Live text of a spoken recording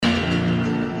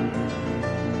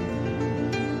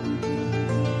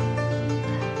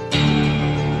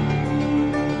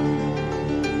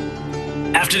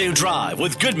Afternoon Drive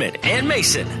with Goodman and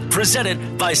Mason,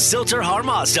 presented by Silter-Har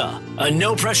Mazda. A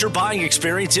no-pressure buying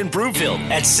experience in Broomfield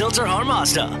at Silter-Har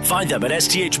Mazda. Find them at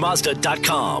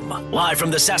sthmazda.com. Live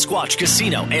from the Sasquatch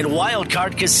Casino and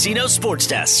Wildcard Casino Sports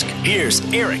Desk, here's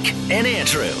Eric and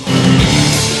Andrew.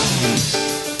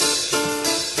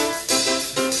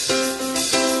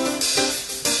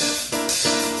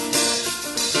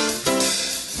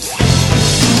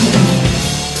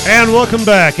 And welcome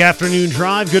back. Afternoon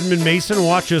Drive, Goodman Mason.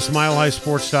 Watch us,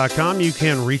 milehighsports.com. You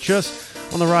can reach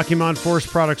us on the Rocky Mountain Forest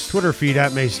Products Twitter feed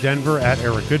at Mace Denver, at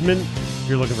Eric Goodman. If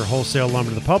you're looking for wholesale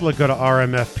lumber to the public, go to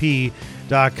rmfp.com.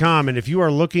 And if you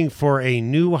are looking for a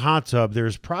new hot tub,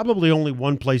 there's probably only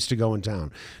one place to go in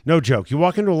town. No joke. You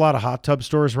walk into a lot of hot tub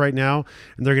stores right now,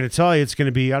 and they're going to tell you it's going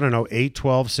to be, 8,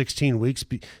 12, 16 weeks.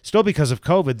 Still, because of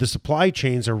COVID, the supply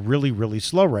chains are really, really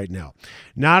slow right now.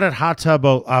 Not at Hot Tub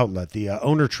Outlet. The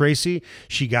owner, Tracy,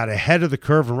 she got ahead of the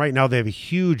curve, and right now they have a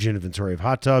huge inventory of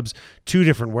hot tubs, 2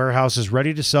 different warehouses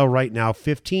ready to sell right now,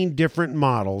 15 different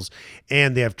models,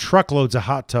 and they have truckloads of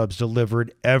hot tubs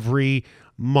delivered every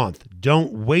month.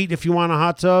 Don't wait if you want a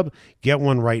hot tub. Get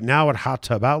one right now at Hot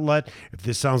Tub Outlet. If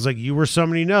this sounds like you or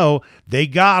somebody know, they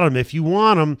got them. If you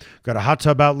want them, go to Hot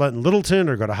Tub Outlet in Littleton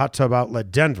or go to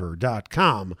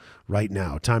hottubOutletDenver.com right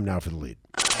now. Time now for the lead.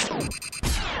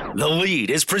 The Lead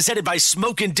is presented by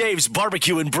Smokin' Dave's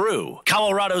Barbecue and Brew,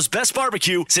 Colorado's best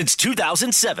barbecue since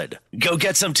 2007. Go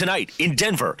get some tonight in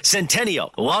Denver,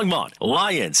 Centennial, Longmont,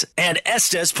 Lyons, and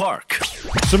Estes Park.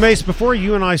 So, Mace, before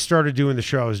you and I started doing the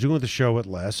show, I was doing the show at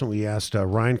Les, and we asked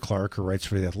Ryan Clark, who writes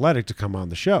for The Athletic, to come on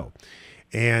the show.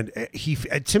 And he,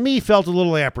 to me, felt a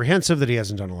little apprehensive that he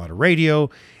hasn't done a lot of radio.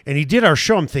 And he did our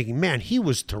show. I'm thinking, man, he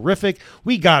was terrific.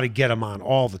 We got to get him on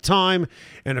all the time.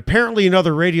 And apparently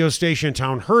another radio station in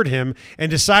town heard him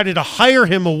and decided to hire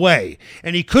him away.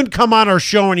 And he couldn't come on our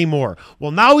show anymore.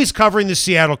 Well, now he's covering the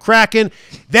Seattle Kraken.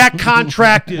 That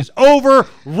contract is over.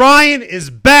 Ryan is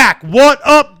back. What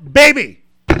up, baby?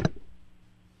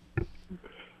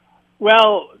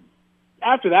 Well,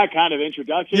 after that kind of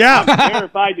introduction, yeah. I'm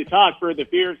terrified to talk for the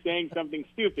fear of saying something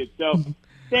stupid. So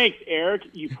thanks, Eric.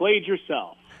 You played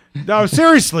yourself. No,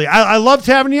 seriously. I loved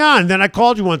having you on. And then I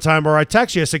called you one time, or I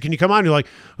texted you. I said, can you come on? You're like,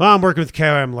 oh, I'm working with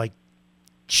KO. I'm like,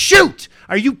 shoot.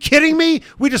 Are you kidding me?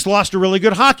 We just lost a really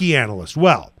good hockey analyst.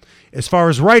 Well, as far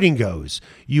as writing goes,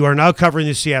 you are now covering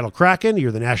the Seattle Kraken.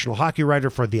 You're the national hockey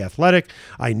writer for The Athletic.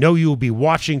 I know you will be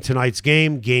watching tonight's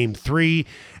game, Game 3,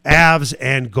 Avs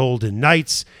and Golden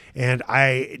Knights. And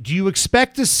do you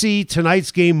expect to see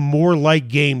tonight's game more like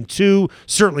Game 2?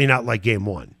 Certainly not like Game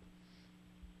 1.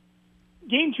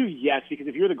 Game 2, yes, because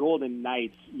if you're the Golden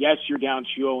Knights, yes, you're down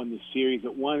 2-0 in the series,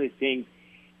 but one of the things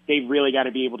they've really got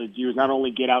to be able to do is not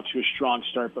only get out to a strong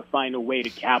start, but find a way to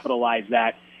capitalize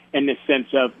that in the sense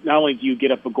of not only do you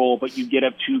get up a goal, but you get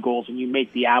up 2 goals and you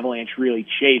make the Avalanche really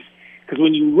chase. Because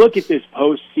when you look at this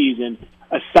postseason,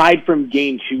 aside from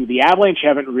Game 2, the Avalanche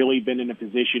haven't really been in a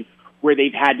position where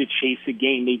they've had to chase a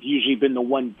game. They've usually been the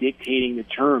one dictating the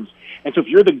terms. And so if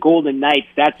you're the Golden Knights,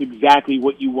 that's exactly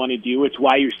what you want to do. It's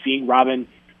why you're seeing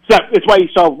it's why you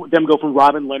saw them go from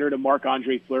Robin Leonard to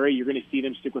Marc-Andre Fleury. You're going to see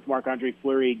them stick with Marc-Andre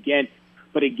Fleury again.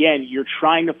 But again, you're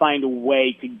trying to find a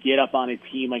way to get up on a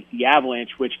team like the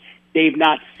Avalanche, which they've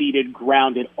not ceded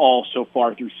ground at all so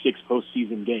far through 6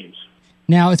 postseason games.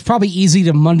 Now, it's probably easy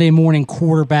to Monday morning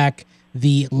quarterback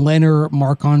the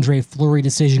Leonard-Marc-Andre Fleury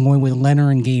decision going with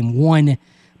Leonard in Game 1.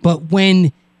 But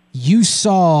when you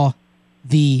saw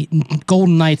the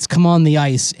Golden Knights come on the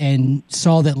ice and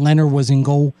saw that Leonard was in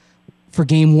goal for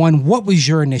Game 1, what was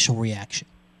your initial reaction?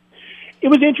 It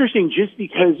was interesting just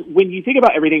because when you think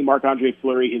about everything Marc-Andre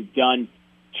Fleury has done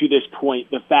to this point,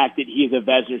 the fact that he is a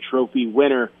Vezina Trophy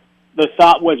winner, the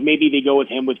thought was maybe they go with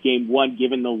him with Game 1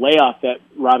 given the layoff that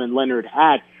Robin Leonard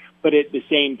had. But at the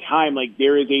same time,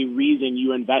 there is a reason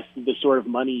you invested the sort of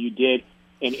money you did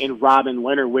in Robin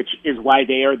Leonard, which is why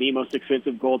they are the most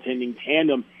expensive goaltending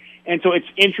tandem. And so it's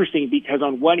interesting because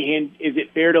on one hand, is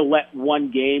it fair to let one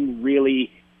game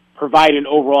really provide an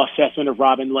overall assessment of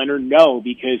Robin Leonard? No,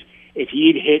 because if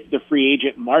he'd hit the free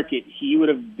agent market, he would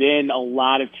have been a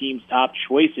lot of teams' top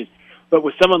choices. But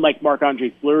with someone like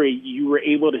Marc-Andre Fleury, you were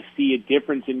able to see a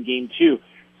difference in Game 2.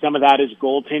 Some of that is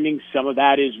goaltending. Some of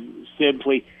that is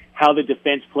simply how the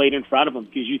defense played in front of them.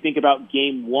 Because you think about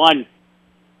Game 1,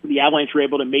 the Avalanche were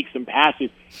able to make some passes.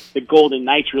 The Golden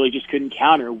Knights really just couldn't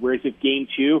counter. Whereas if Game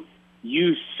 2,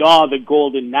 you saw the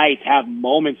Golden Knights have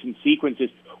moments and sequences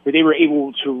where they were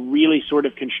able to really sort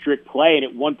of constrict play. And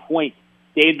at one point,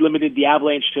 they had limited the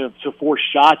Avalanche to 4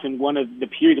 shots in one of the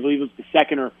periods. I believe it was the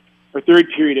second or third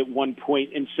period at one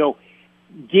point. And so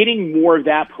getting more of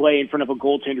that play in front of a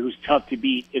goaltender who's tough to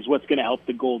beat is what's going to help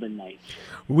the Golden Knights.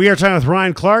 We are talking with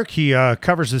Ryan Clark. He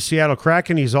covers the Seattle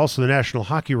Kraken. He's also the national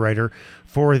hockey writer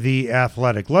for The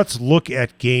Athletic. Let's look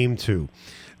at Game 2.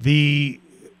 The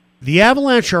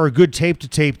Avalanche are a good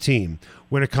tape-to-tape team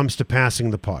when it comes to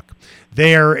passing the puck.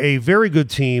 They are a very good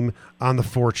team on the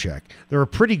forecheck. They're a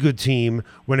pretty good team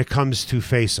when it comes to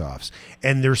faceoffs.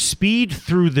 And their speed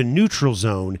through the neutral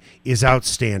zone is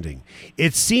outstanding.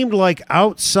 It seemed like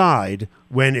outside,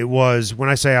 when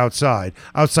I say outside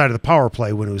of the power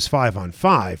play when it was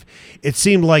 5-on-5, it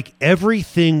seemed like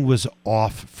everything was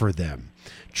off for them.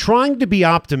 Trying to be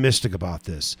optimistic about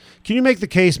this, can you make the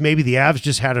case maybe the Avs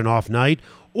just had an off night,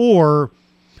 or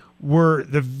were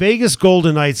the Vegas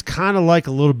Golden Knights kind of like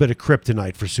a little bit of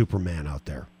kryptonite for Superman out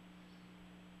there?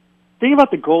 The thing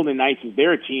about the Golden Knights is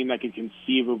they're a team that could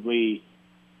conceivably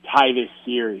tie this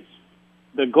series.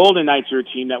 The Golden Knights are a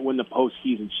team that when the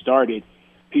postseason started,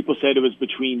 people said it was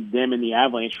between them and the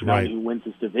Avalanche for knowing who wins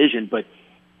this division, but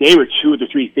they were 2 of the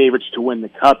 3 favorites to win the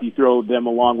Cup. You throw them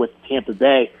along with Tampa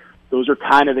Bay. Those are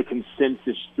kind of the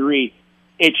consensus 3.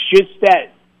 It's just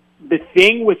that the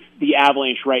thing with the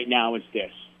Avalanche right now is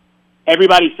this.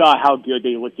 Everybody saw how good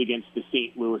they looked against the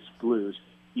St. Louis Blues.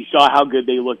 You saw how good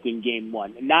they looked in Game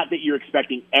 1. And not that you're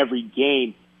expecting every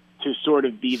game to sort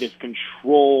of be this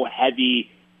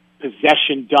control-heavy,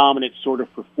 possession-dominant sort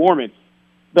of performance.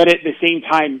 But at the same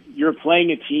time, you're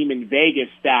playing a team in Vegas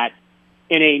that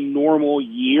in a normal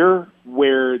year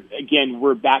where, again,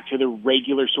 we're back to the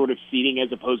regular sort of seeding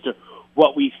as opposed to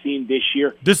what we've seen this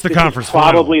year. This is conference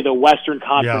probably final. The Western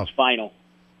Conference final.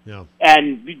 Yeah.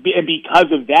 And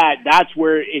because of that, that's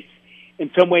where it's, in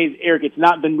some ways, Eric, it's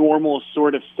not the normal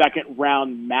sort of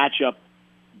second-round matchup.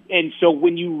 And so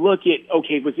when you look at,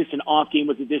 okay, was this an off game,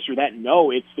 was it this or that? No,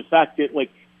 it's the fact that,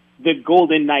 like, the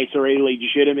Golden Knights are a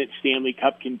legitimate Stanley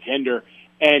Cup contender.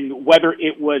 And whether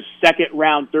it was second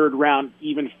round, third round,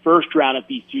 even first round if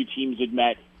these two teams had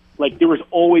met, like, there was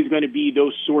always going to be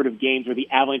those sort of games where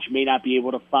the Avalanche may not be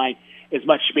able to find as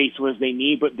much space as they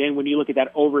need. But then when you look at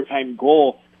that overtime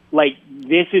goal, like,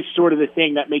 this is sort of the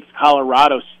thing that makes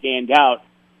Colorado stand out.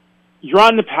 You're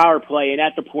on the power play, and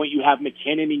at the point you have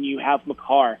McKinnon and you have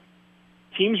Makar.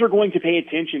 Teams are going to pay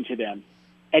attention to them.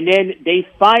 And then they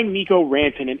find Mikko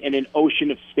Rantanen in an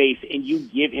ocean of space, and you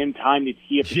give him time to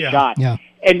tee up a shot. Yeah.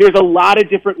 And there's a lot of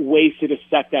different ways to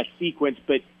dissect that sequence,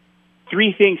 but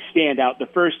 3 things stand out. The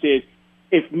first is,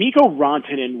 if Mikko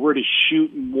Rantanen were to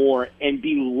shoot more and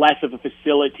be less of a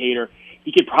facilitator,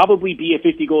 he could probably be a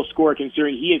 50-goal scorer,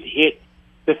 considering he has hit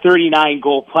the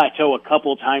 39-goal plateau a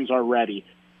couple times already.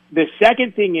 The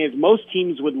second thing is, most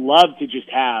teams would love to just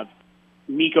have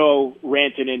Mikko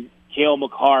Rantanen, Cale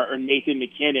Makar, or Nathan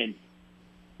McKinnon.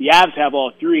 The Avs have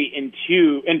all 3. And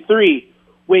 2 and 3,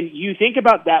 when you think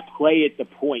about that play at the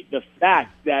point, the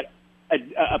fact that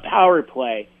a power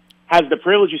play has the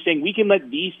privilege of saying we can let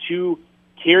these 2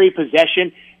 carry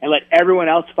possession and let everyone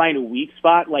else find a weak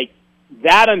spot, like,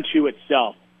 that unto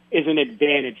itself is an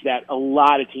advantage that a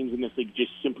lot of teams in this league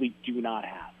just simply do not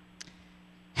have.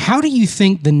 How do you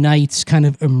think the Knights kind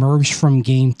of emerged from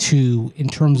Game 2 in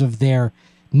terms of their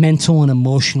mental and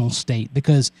emotional state?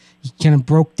 Because you kind of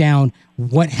broke down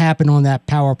what happened on that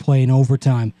power play in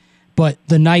overtime. But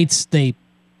the Knights, they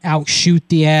outshoot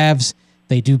the Avs.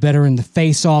 They do better in the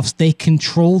faceoffs. They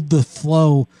controlled the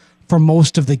flow for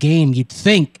most of the game. You'd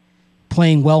think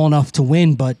playing well enough to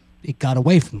win, but it got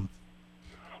away from them.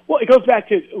 Well, it goes back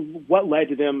to what led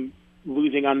to them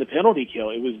losing on the penalty kill.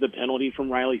 It was the penalty from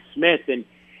Riley Smith, and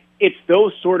it's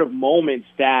those sort of moments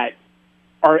that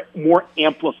are more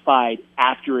amplified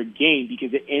after a game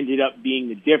because it ended up being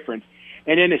the difference.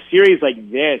 And in a series like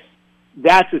this,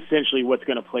 that's essentially what's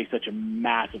going to play such a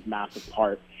massive, massive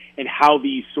part in how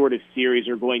these sort of series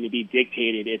are going to be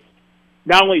dictated. It's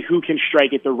not only who can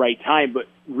strike at the right time, but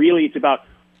really it's about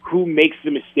who makes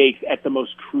the mistakes at the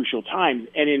most crucial times.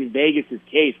 And in Vegas's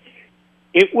case,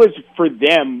 it was for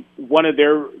them one of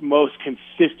their most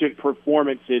consistent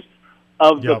performances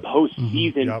of the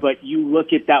postseason. Yep. But you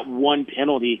look at that one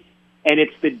penalty, and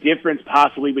it's the difference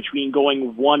possibly between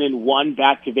going 1-1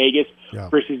 back to Vegas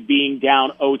versus being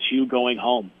down 0-2 going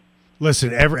home.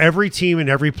 Listen, every team in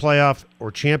every playoff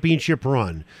or championship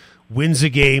run wins a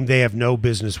game they have no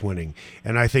business winning.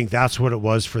 And I think that's what it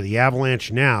was for the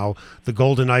Avalanche. Now, the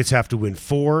Golden Knights have to win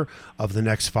 4 of the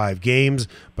next 5 games.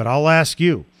 But I'll ask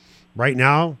you, right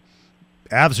now,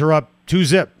 Avs are up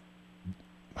 2-0.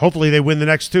 Hopefully they win the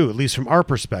next 2, at least from our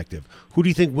perspective. Who do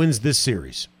you think wins this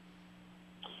series?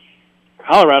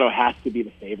 Colorado has to be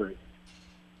the favorite.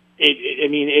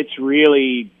 It's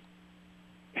really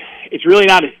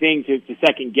not a thing to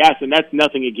second guess, and that's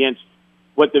nothing against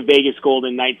what the Vegas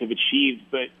Golden Knights have achieved.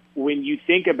 But when you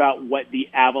think about what the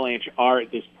Avalanche are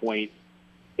at this point,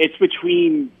 it's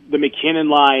between the McKinnon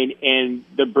line and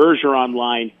the Bergeron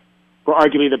line for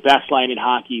arguably the best line in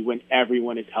hockey when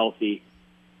everyone is healthy.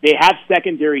 They have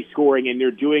secondary scoring, and they're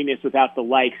doing this without the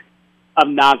likes of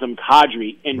Nazem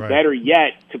Kadri. And better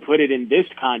yet, to put it in this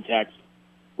context,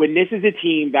 when this is a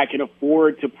team that can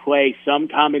afford to play some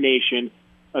combination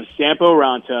of Sampo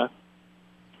Ranta,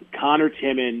 Connor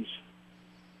Timmins,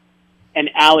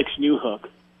 and Alex Newhook,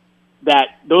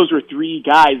 that those were three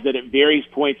guys that at various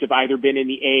points have either been in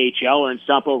the AHL or in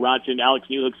Sampo Ranta and Alex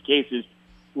Newhook's cases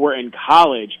were in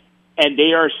college. And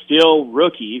they are still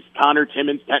rookies. Connor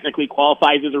Timmins technically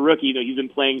qualifies as a rookie, though he's been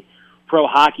playing pro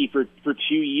hockey for 2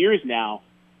 years now.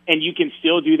 And you can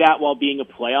still do that while being a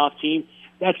playoff team.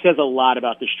 That says a lot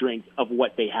about the strength of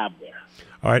what they have there.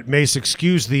 All right, Mace,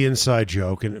 excuse the inside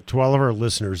joke. And to all of our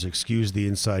listeners, excuse the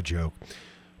inside joke.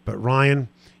 But, Ryan,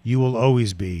 you will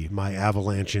always be my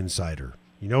Avalanche insider.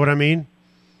 You know what I mean?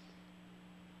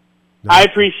 No. I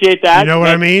appreciate that. You know what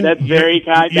I mean? That's very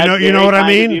kind. You know what I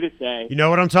mean? You to say. You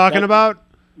know what I'm talking about?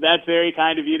 That's very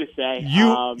kind of you to say.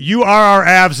 You are our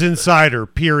Avs insider.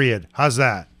 Period. How's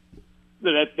that?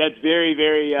 That's very,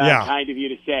 very kind of you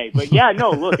to say. But yeah,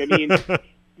 no. Look, I mean,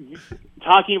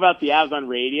 talking about the Avs on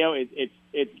radio,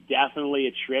 it's definitely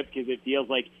a trip because it feels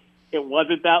like it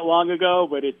wasn't that long ago,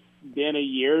 but it's been a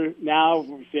year now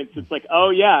since it's like, oh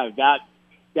yeah,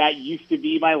 that used to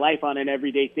be my life on an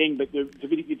everyday thing. But to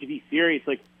be serious,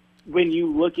 like when you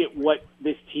look at what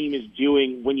this team is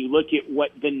doing, when you look at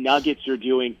what the Nuggets are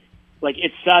doing, like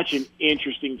it's such an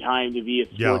interesting time to be a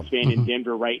sports fan in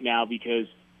Denver right now because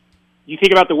you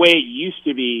think about the way it used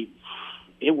to be.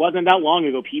 It wasn't that long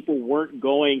ago. People weren't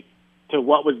going to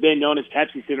what was then known as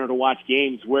Pepsi Center to watch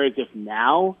games, whereas if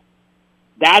now,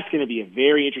 that's going to be a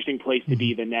very interesting place to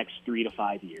be the next 3 to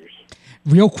 5 years.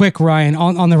 Real quick, Ryan,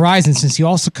 on the Horizon, since you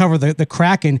also cover the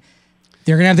Kraken,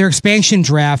 they're going to have their expansion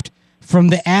draft. From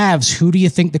the Avs, who do you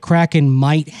think the Kraken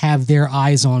might have their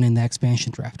eyes on in the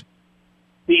expansion draft?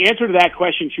 The answer to that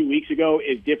question 2 weeks ago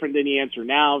is different than the answer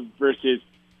now versus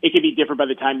it could be different by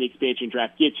the time the expansion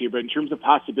draft gets here. But in terms of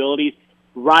possibilities,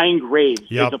 Ryan Graves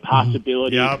is a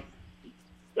possibility.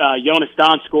 Jonas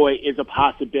Donskoy is a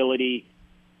possibility.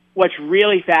 What's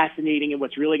really fascinating and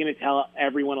what's really going to tell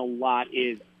everyone a lot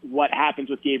is what happens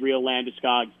with Gabriel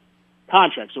Landeskog's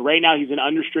contract. So right now he's an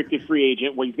unrestricted free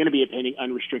agent. Well, he's going to be a pending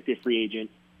unrestricted free agent.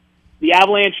 The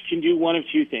Avalanche can do one of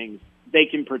two things. They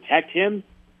can protect him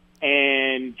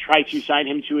and try to sign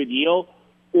him to a deal,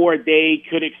 or they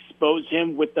could expose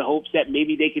him with the hopes that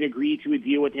maybe they can agree to a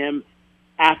deal with him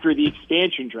after the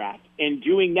expansion draft. And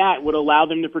doing that would allow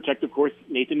them to protect, of course,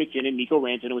 Nathan McKinnon, Mikko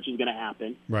Rantanen, which is going to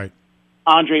happen. Right.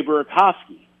 Andre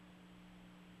Burakovsky.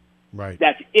 Right.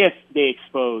 That's if they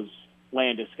expose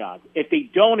Landeskog. If they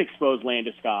don't expose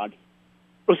Landeskog,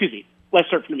 let's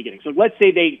start from the beginning. So let's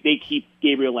say they keep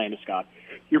Gabriel Landeskog.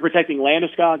 You're protecting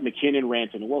Landeskog, McKinnon,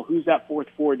 Rantanen. Well, who's that fourth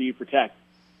forward do you protect?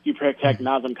 Do you protect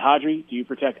Nazem Kadri? Do you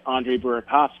protect Andre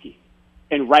Burakovsky?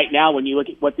 And right now, when you look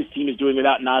at what this team is doing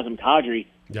without Nazem Kadri,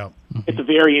 it's a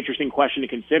very interesting question to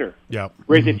consider.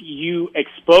 Whereas if you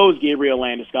expose Gabriel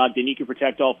Landeskog, then you can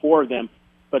protect all four of them.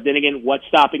 But then again, what's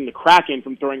stopping the Kraken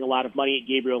from throwing a lot of money at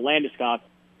Gabriel Landeskog?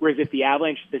 Whereas if the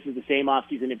Avalanche, this is the same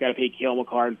offseason, they've got to pay Cale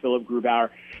Makar and Philip Grubauer.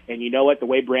 And you know what? The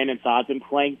way Brandon Saad's been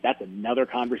playing, that's another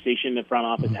conversation the front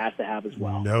office has to have as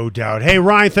well. No doubt. Hey,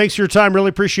 Ryan, thanks for your time. Really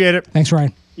appreciate it. Thanks,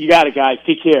 Ryan. You got it, guys.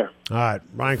 Take care. All right.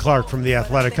 Ryan Clark from The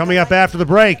Athletic. Coming up after the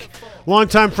break,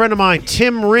 longtime friend of mine,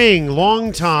 Tim Ring,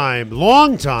 longtime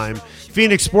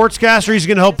Phoenix sportscaster. He's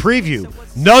going to help preview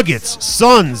Nuggets,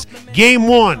 Suns, Game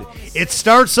 1. It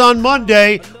starts on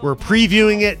Monday. We're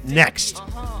previewing it next.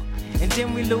 And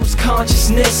then we lose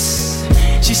consciousness.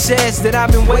 She says that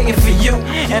I've been waiting for you,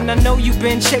 and I know you've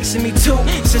been chasing me too.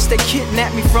 Since they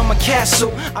kidnapped me from a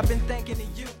castle, I've been thinking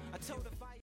of you.